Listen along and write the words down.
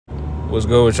What's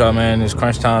good with y'all, man? It's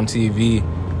Crunch Time TV.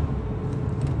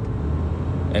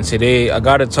 And today, I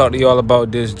got to talk to y'all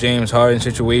about this James Harden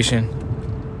situation.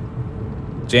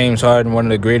 James Harden, one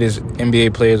of the greatest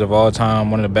NBA players of all time,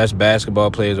 one of the best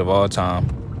basketball players of all time,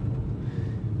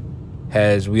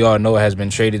 we all know, has been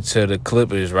traded to the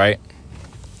Clippers, right?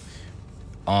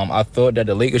 I thought that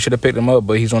the Lakers should have picked him up,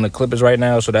 but he's on the Clippers right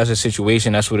now, so that's the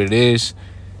situation. That's what it is.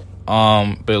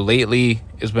 But lately,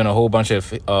 it's been a whole bunch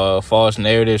of false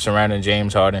narratives surrounding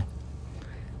James Harden.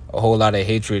 A whole lot of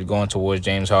hatred going towards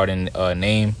James Harden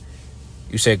name.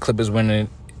 You said Clippers winning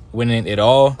it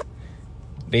all.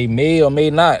 They may or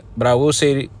may not, but I will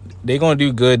say they're going to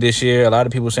do good this year. A lot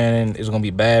of people saying it's going to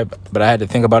be bad, but I had to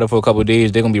think about it for a couple of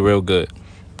days. They're going to be real good.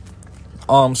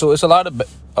 So it's a lot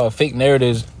of fake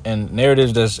narratives and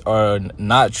narratives that are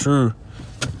not true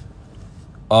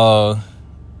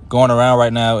going around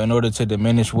right now in order to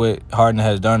diminish what Harden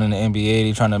has done in the NBA.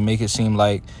 They're trying to make it seem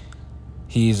like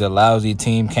he's a lousy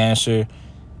team cancer.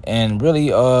 And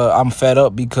really, I'm fed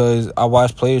up because I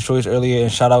watched Player's Choice earlier,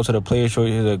 and shout out to the Player's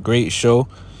Choice. It's a great show.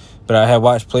 But I had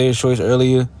watched Player's Choice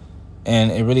earlier,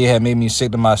 and it really had made me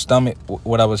sick to my stomach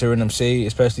what I was hearing them say,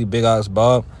 especially Big Ox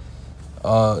Bob.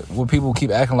 What people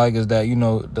keep acting like is that,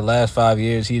 the last 5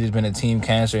 years he's just been a team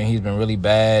cancer and he's been really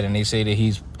bad, and they say that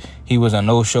he was a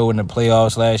no-show in the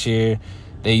playoffs last year.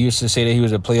 They used to say that he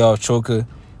was a playoff choker.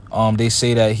 They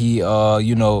say that he,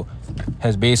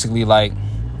 has basically,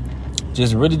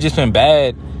 just been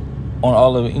bad on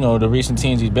all of, the recent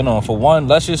teams he's been on. For one,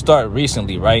 let's just start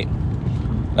recently, right?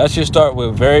 Let's just start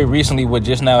with very recently what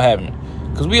just now happened.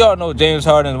 Because we all know James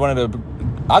Harden is one of the...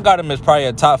 I got him as probably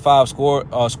a top 5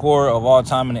 scorer of all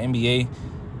time in the NBA.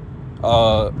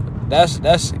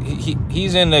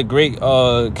 He's in the great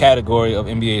category of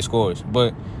NBA scorers.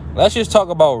 But let's just talk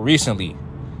about recently,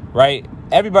 right?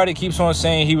 Everybody keeps on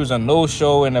saying he was a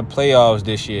no-show in the playoffs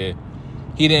this year.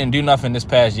 He didn't do nothing this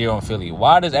past year on Philly.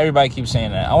 Why does everybody keep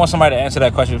saying that? I want somebody to answer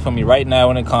that question for me right now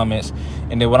in the comments.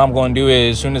 And then what I'm going to do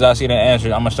is, as soon as I see the answer,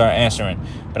 I'm going to start answering.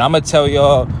 But I'm going to tell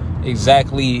y'all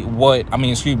exactly as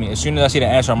soon as I see the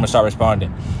answer, I'm going to start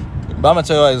responding. But I'm going to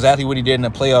tell y'all exactly what he did in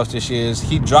the playoffs this year.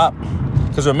 He dropped,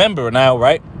 because remember now,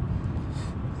 right?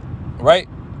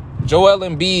 Joel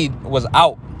Embiid was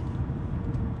out.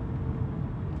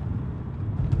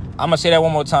 I'm going to say that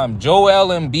one more time. Joel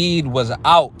Embiid was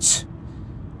out.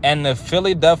 And the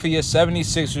Philadelphia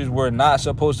 76ers were not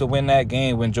supposed to win that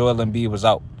game when Joel Embiid was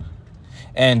out.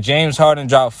 And James Harden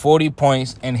dropped 40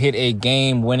 points and hit a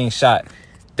game-winning shot.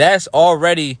 That's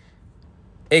already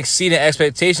exceeding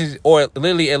expectations, or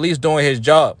literally at least doing his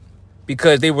job,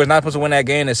 because they were not supposed to win that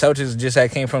game. The Celtics just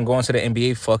came from going to the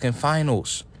NBA fucking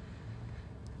finals,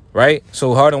 right?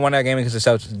 So Harden won that game against the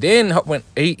Celtics. Then when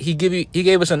he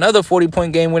gave us another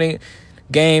 40-point game-winning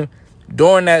game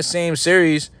during that same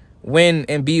series when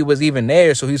Embiid was even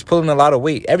there. So he's pulling a lot of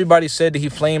weight. Everybody said that he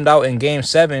flamed out in Game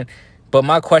 7, but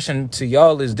my question to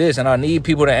y'all is this, and I need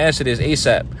people to answer this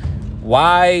ASAP.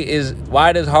 Why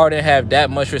does Harden have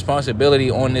that much responsibility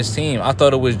on this team? I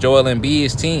thought it was Joel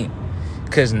Embiid's team.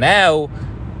 Because now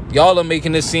y'all are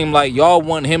making it seem like y'all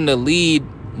want him to lead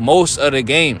most of the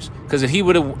games. Because if he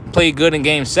would have played good in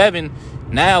Game 7,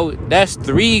 now that's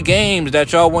 3 games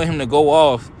that y'all want him to go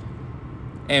off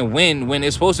and win when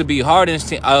it's supposed to be Harden's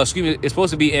team. It's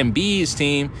supposed to be Embiid's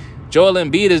team. Joel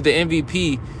Embiid is the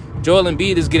MVP. Joel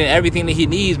Embiid is getting everything that he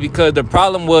needs, because the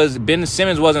problem was Ben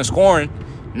Simmons wasn't scoring.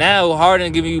 Now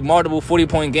Harden giving you multiple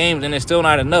 40-point games, and it's still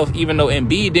not enough, even though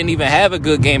Embiid didn't even have a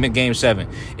good game in Game 7.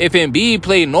 If Embiid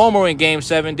played normal in Game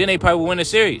 7, then they probably would win the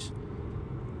series.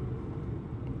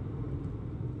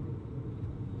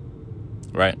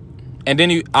 Right? And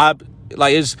then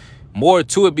it's more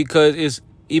to it, because it's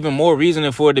even more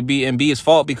reasoning for it to be Embiid's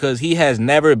fault, because he has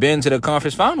never been to the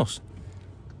conference finals.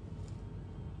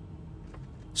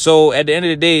 So at the end of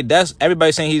the day, that's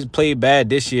everybody saying he's played bad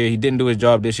this year. He didn't do his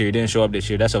job this year. He didn't show up this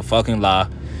year. That's a fucking lie,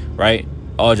 right?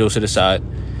 All jokes to the side.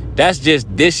 That's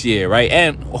just this year, right?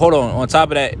 And hold on top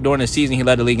of that, during the season, he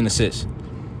led the league in assists.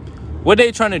 What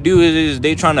they trying to do is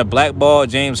they trying to blackball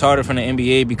James Harden from the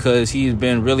NBA because he's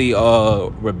been really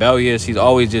rebellious. He's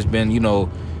always just been, I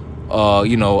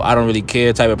don't really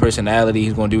care type of personality.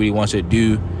 He's going to do what he wants to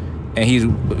do. And he's,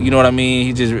 you know what I mean?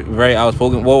 He's just very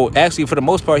outspoken. Well, actually, for the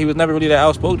most part, he was never really that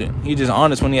outspoken. He's just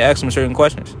honest when he asks him certain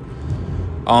questions.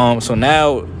 So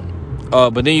now,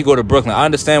 but then you go to Brooklyn. I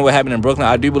understand what happened in Brooklyn.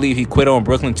 I do believe he quit on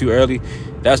Brooklyn too early.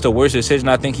 That's the worst decision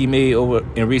I think he made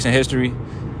in recent history.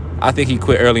 I think he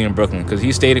quit early in Brooklyn because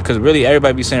really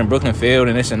everybody be saying Brooklyn failed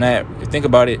and this and that. Think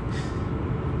about it.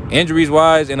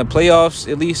 Injuries-wise, in the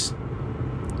playoffs, at least,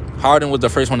 Harden was the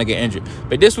first one to get injured.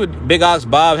 But this is what Big Ox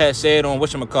Bob had said on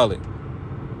whatchamacallit.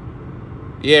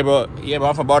 Yeah, bro. Yeah, bro.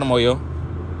 I'm from Baltimore, yo.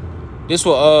 This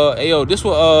what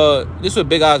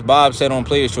Big Eyes Bob said on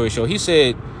Players Choice Show. He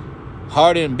said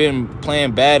Harden been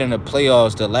playing bad in the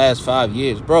playoffs the last 5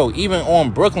 years, bro. Even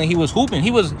on Brooklyn, he was hooping.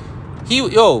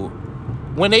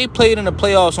 When they played in the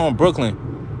playoffs on Brooklyn,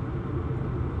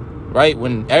 right,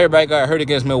 when everybody got hurt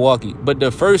against Milwaukee, but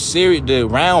the first series, the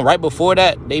round right before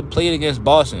that, they played against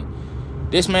Boston.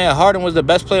 This man Harden was the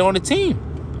best player on the team.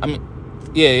 I mean,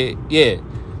 yeah,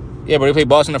 but they played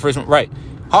Boston the first one, right?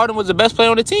 Harden was the best player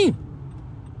on the team.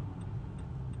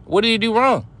 What did he do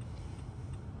wrong?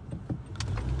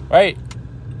 Right?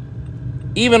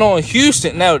 Even on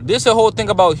Houston. Now, this is the whole thing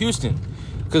about Houston.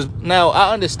 Because now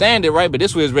I understand it, right? But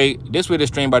this way the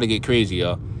stream about to get crazy,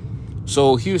 y'all.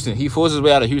 So Houston, he forced his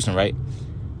way out of Houston, right?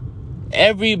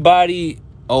 Everybody,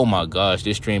 oh my gosh,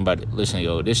 this stream about to, listen,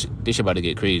 yo, this shit about to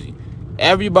get crazy.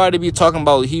 Everybody be talking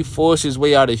about he forced his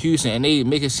way out of Houston, and they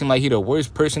make it seem like he the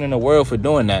worst person in the world for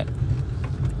doing that.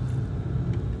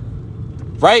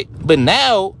 Right? But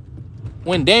now,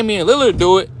 when Damian Lillard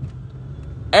do it,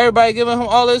 everybody giving him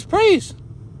all this praise.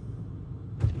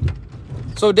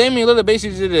 So Damian Lillard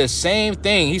basically did the same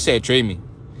thing. He said, trade me.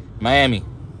 Miami.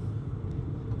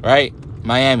 Right?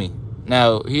 Miami.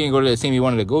 Now, he didn't go to the team he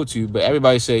wanted to go to, but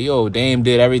everybody said, yo, Dame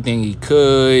did everything he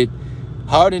could.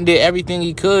 Harden did everything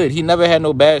he could. He never had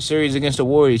no bad series against the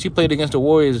Warriors. He played against the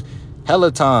Warriors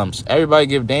hella times. Everybody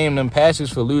give Dame them passes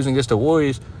for losing against the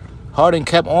Warriors. Harden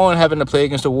kept on having to play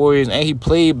against the Warriors, and he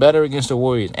played better against the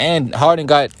Warriors. And Harden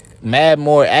got mad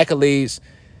more accolades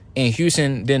in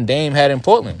Houston than Dame had in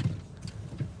Portland.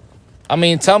 I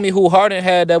mean, tell me who Harden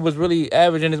had that was really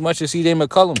averaging as much as C.J.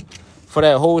 McCollum for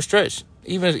that whole stretch.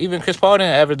 Even Chris Paul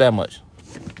didn't average that much.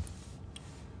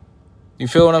 You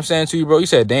feel what I'm saying to you, bro? You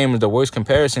said Dame is the worst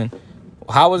comparison.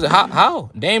 How was it? How?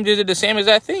 Dame did the same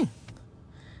exact thing.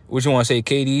 What you want to say,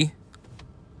 KD?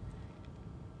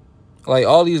 Like,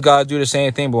 all these guys do the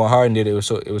same thing, but when Harden did it,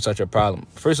 it was such a problem.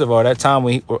 First of all, that time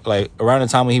when around the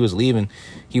time when he was leaving,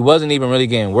 he wasn't even really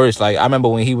getting worse. Like, I remember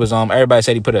when he was everybody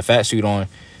said he put a fat suit on,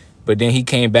 but then he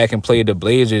came back and played the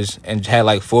Blazers and had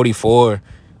like 44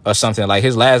 or something. Like,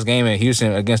 his last game in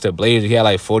Houston against the Blazers, he had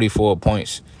like 44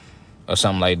 points or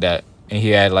something like that. And he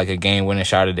had like a game-winning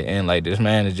shot at the end. Like, this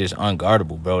man is just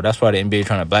unguardable, bro. That's why the NBA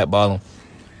trying to blackball him.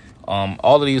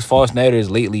 All of these false narratives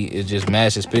lately is just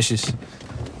mad suspicious.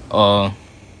 And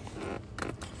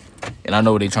I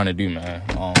know what they trying to do, man.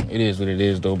 It is what it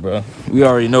is, though, bro. We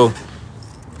already know.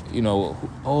 You know,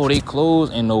 oh, they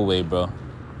closed? Ain't no way, bro.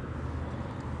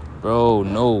 Bro,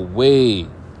 no way.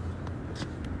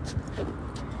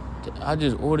 I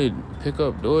just ordered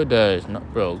pickup DoorDash. No,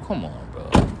 bro, come on, bro.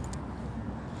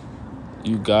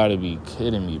 You gotta be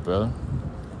kidding me, bro.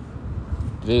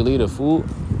 Did they leave the food?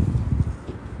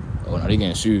 Oh, no, they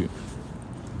getting sued.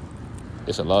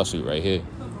 It's a lawsuit right here.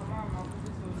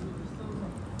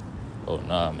 Oh,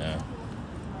 nah, man.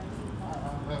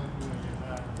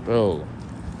 Bro,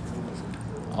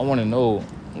 I want to know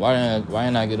why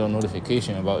didn't I get a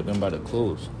notification about them about to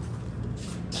close?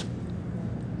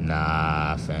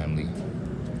 Nah, family.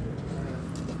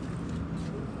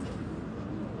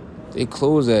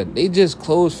 They just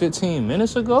closed 15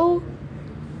 minutes ago?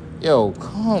 Yo,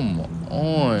 come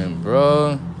on,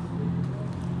 bro.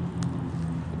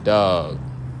 Dog.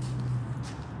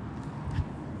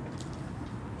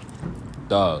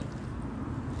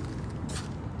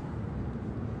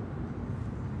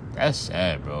 That's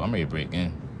sad, bro. I'm ready to break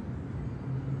in.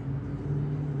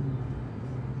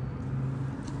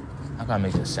 I gotta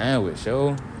make a sandwich,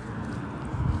 yo.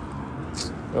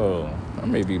 Bro,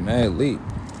 I'm ready to be mad late.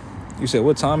 You said,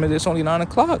 what time is it? It's only 9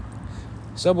 o'clock.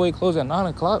 Subway closed at 9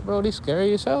 o'clock, bro. They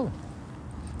scary as hell.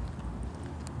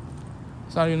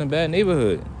 It's not even a bad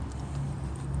neighborhood.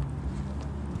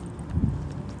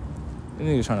 These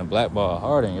niggas trying to blackball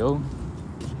Harden, yo.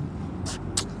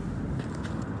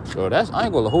 Bro, I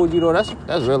ain't gonna hold you, though.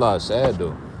 That's real life sad,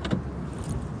 though.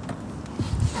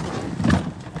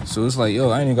 So it's like, yo,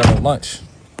 I ain't even got no lunch.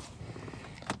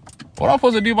 What am I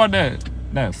supposed to do about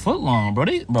that foot long, bro?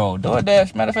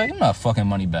 DoorDash, matter of fact, I'm not fucking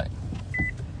money back.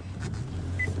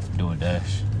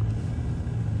 DoorDash.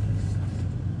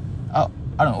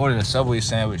 I done ordered a Subway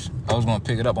sandwich. I was gonna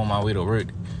pick it up on my way to work.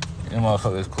 Them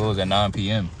motherfuckers closed at 9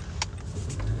 p.m.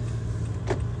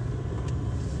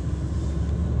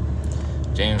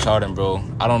 James Harden, bro.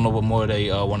 I don't know what more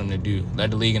they want him to do.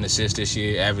 Led the league in assists this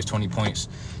year, averaged 20 points.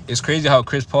 It's crazy how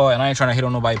Chris Paul, and I ain't trying to hit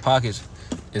on nobody's pockets.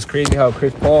 It's crazy how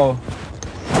Chris Paul,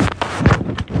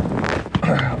 you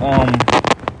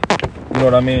know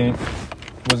what I mean,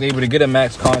 was able to get a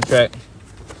max contract.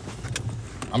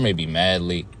 I'm gonna be mad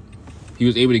late. He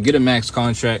was able to get a max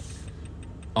contract,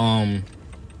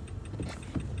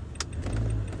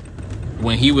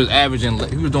 when he was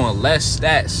doing less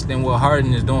stats than what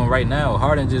Harden is doing right now.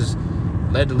 Harden just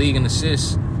led the league in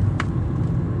assists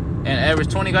and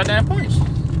averaged 20 goddamn points.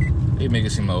 They make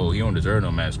it seem like, oh, he don't deserve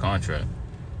no max contract.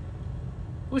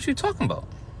 What you talking about?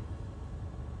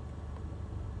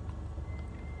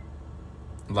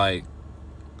 Like,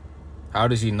 how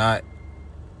does he not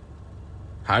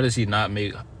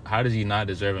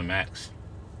deserve a max?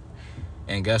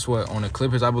 And guess what? On the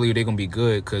Clippers, I believe they're going to be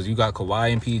good because you got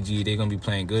Kawhi and PG. They're going to be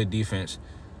playing good defense.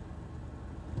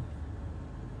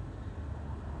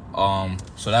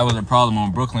 So that was a problem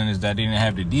on Brooklyn, is that they didn't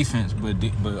have the defense, but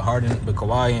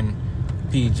Kawhi and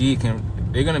PG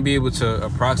they're going to be able to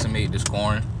approximate the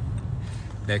scoring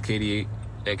that KD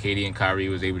and Kyrie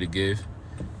was able to give.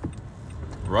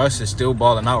 Russ is still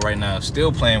balling out right now,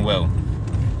 still playing well.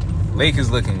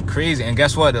 Lakers looking crazy. And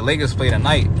guess what? The Lakers play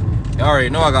tonight. You already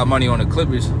know I got money on the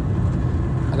Clippers.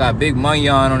 I got big money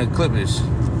on the Clippers.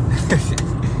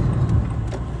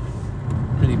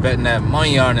 Really betting that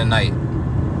money on tonight.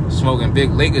 Smoking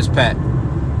big Lakers pack.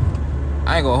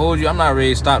 I ain't gonna hold you. I'm not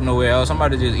ready to stop nowhere else. I'm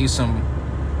about to just eat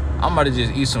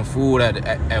some food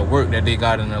at work that they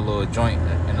got in a little joint,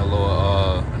 in a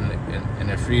little in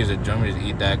the freezer. I'm just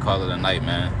eat that, call it a night,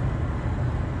 man.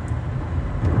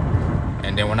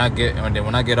 And then when I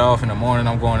get off in the morning,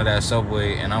 I'm going to that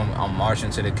Subway and I'm marching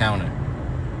to the counter.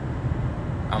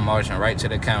 I'm marching right to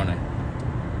the counter.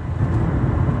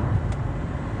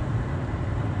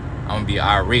 I'm gonna be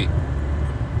irate.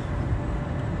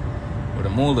 But the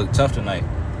moon look tough tonight.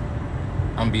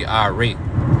 I'm gonna be irate.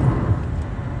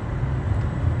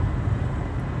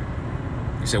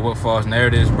 You said, what false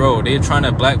narratives? Bro, they're trying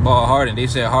to blackball Harden. They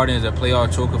said Harden is a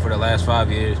playoff choker for the last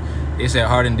 5 years. They said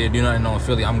Harden did do nothing on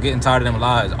Philly. I'm getting tired of them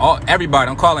lies. Everybody,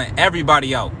 I'm calling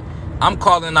everybody out. I'm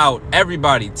calling out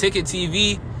everybody. Ticket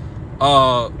TV,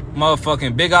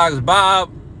 motherfucking Big Ox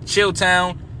Bob,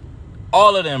 Chilltown,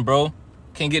 all of them, bro,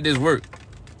 can get this work.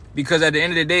 Because at the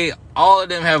end of the day, all of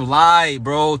them have lied,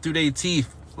 bro, through their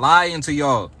teeth. Lying to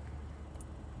y'all.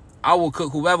 I will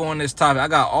cook whoever on this topic. I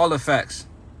got all the facts.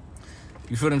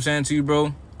 You feel what I'm saying to you,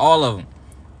 bro? All of them.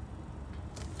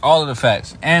 All of the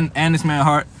facts. And this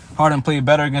man Harden played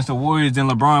better against the Warriors than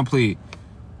LeBron played.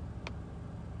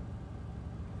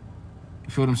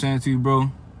 You feel what I'm saying to you,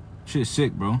 bro? Shit's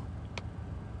sick, bro.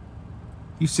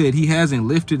 He said he hasn't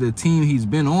lifted the team he's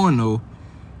been on, though.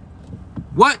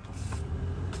 What?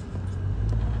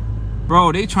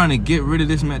 Bro, they trying to get rid of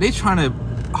this man. They trying to...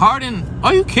 Harden...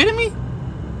 Are you kidding me?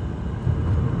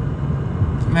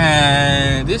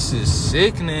 Man, this is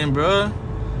sickening, bro.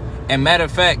 And matter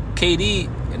of fact, KD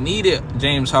needed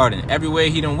James Harden everywhere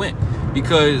he done went.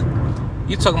 Because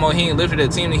you talking about he ain't lifted the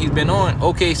team that he's been on.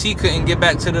 OKC couldn't get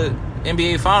back to the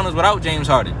NBA Finals without James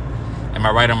Harden. Am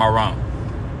I right or am I wrong?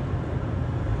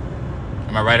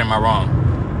 Am I right or am I wrong?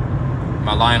 Am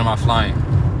I lying or am I flying?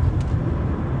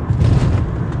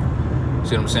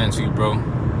 See what I'm saying to you, bro?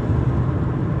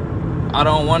 I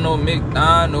don't want no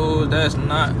McDonald's. That's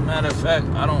not. Matter of fact,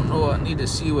 I don't know. I need to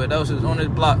see what else is on this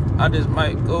block. I just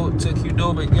might go to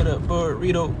Qdoba and get a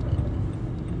burrito.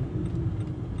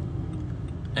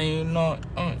 And you know,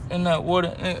 in that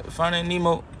water, finding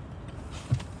Nemo.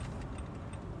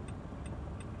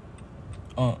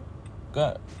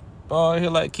 Got ball here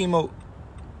like chemo.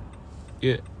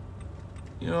 Yeah.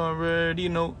 You already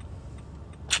know.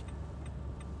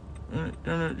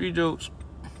 3 jokes.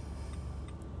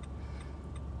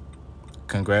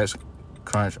 Congrats,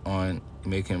 Crunch, on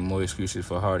making more excuses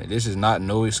for Harden. This is not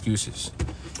no excuses.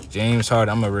 James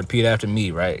Harden, I'm going to repeat after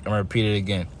me, right? I'm going to repeat it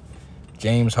again.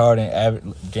 James Harden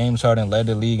led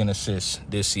the league in assists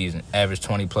this season. Averaged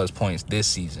 20-plus points this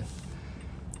season.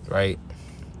 Right?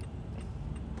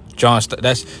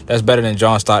 That's better than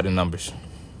John Stockton numbers.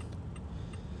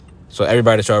 So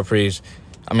everybody show praise.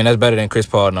 I mean, that's better than Chris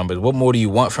Paul numbers. What more do you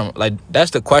want from him? Like,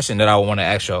 that's the question that I want to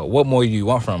ask y'all. What more do you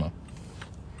want from him?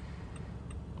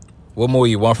 What more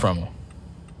you want from him?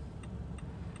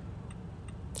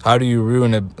 How do you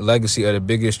ruin the legacy of the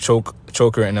biggest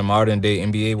choker in the modern-day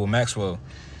NBA with Maxwell?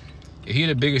 If he's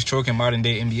the biggest choker in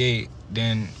modern-day NBA,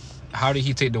 then how did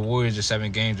he take the Warriors to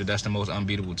 7 games if that's the most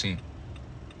unbeatable team?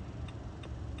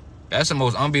 That's the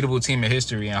most unbeatable team in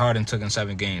history, and Harden took in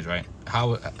 7 games, right?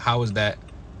 How is that?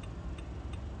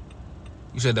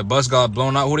 You said the bus got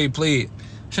blown out. Who they played?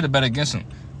 Should have bet against him.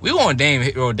 We want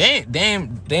Dame. Bro,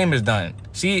 Dame is done.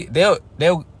 See, they'll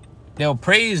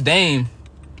praise Dame,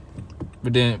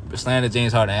 but then slander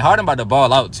James Harden. And Harden about to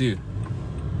ball out too.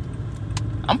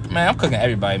 I'm cooking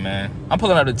everybody, man. I'm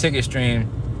pulling up the ticket stream,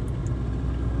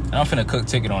 and I'm finna cook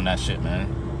ticket on that shit,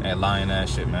 man. That lying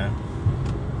ass shit, man.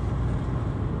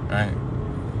 All right,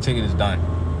 ticket is done.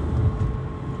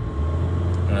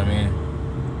 know what I mean?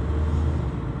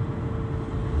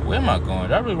 Where am I going?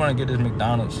 Do I really want to get this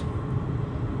McDonald's?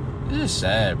 This is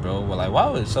sad, bro. But like, why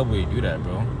would Subway do that,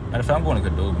 bro? Matter of fact, I'm going to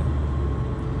Qdoba.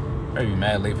 I'd be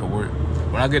mad late for work.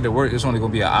 When I get to work, it's only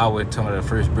gonna be an hour until the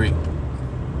first break.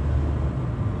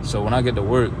 So when I get to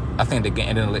work, I think the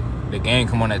game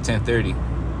come on at 10:30.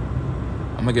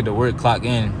 I'm gonna get to work, clock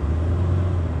in,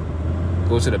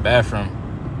 go to the bathroom,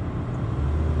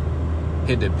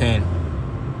 hit the pen,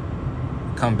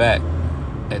 come back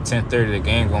at 10:30. The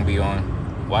game gonna be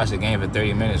on. Watch the game for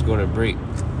 30 minutes. Go to break.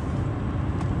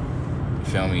 You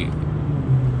feel me?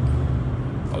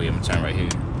 Oh yeah, I'm gonna turn right here.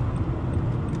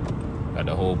 Got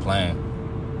the whole plan.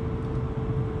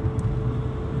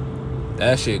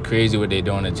 That shit crazy what they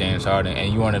doing to James Harden.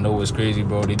 And you want to know what's crazy,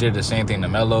 bro? They did the same thing to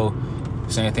Melo,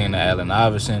 same thing to Allen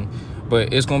Iverson.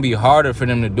 But it's going to be harder for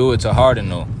them to do it to Harden,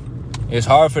 though. It's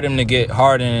hard for them to get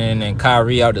Harden and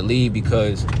Kyrie out the league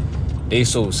because they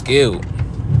so skilled.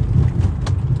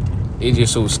 They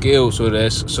just so skilled, so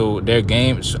their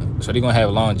game, so they're going to have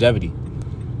longevity.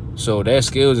 So their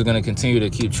skills are going to continue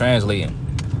to keep translating.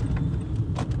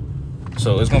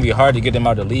 So it's going to be hard to get them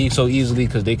out of the league so easily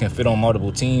because they can fit on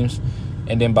multiple teams.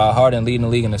 And then by Harden leading the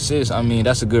league in assists, I mean,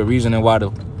 that's a good reason why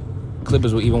the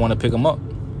Clippers would even want to pick him up.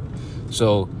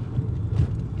 So,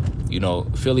 you know,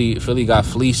 Philly got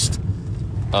fleeced.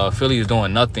 Philly is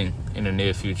doing nothing in the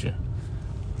near future.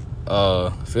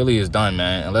 Philly is done,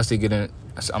 man. Unless they get in,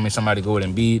 I mean, somebody go with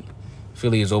Embiid,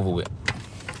 Philly is over with.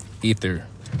 Ether.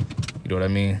 You know what I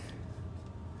mean?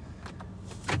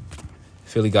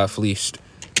 Philly got fleeced.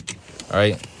 All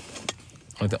right.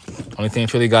 Only thing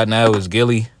Philly got now is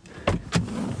Gilly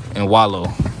and Wallow.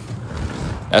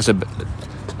 That's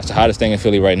the hottest thing in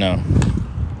Philly right now. You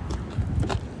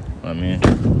know what I mean?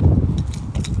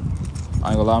 I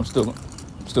ain't gonna lie, I'm still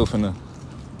finna.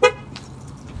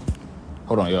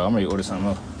 Hold on, yo. I'm ready to order something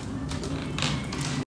else.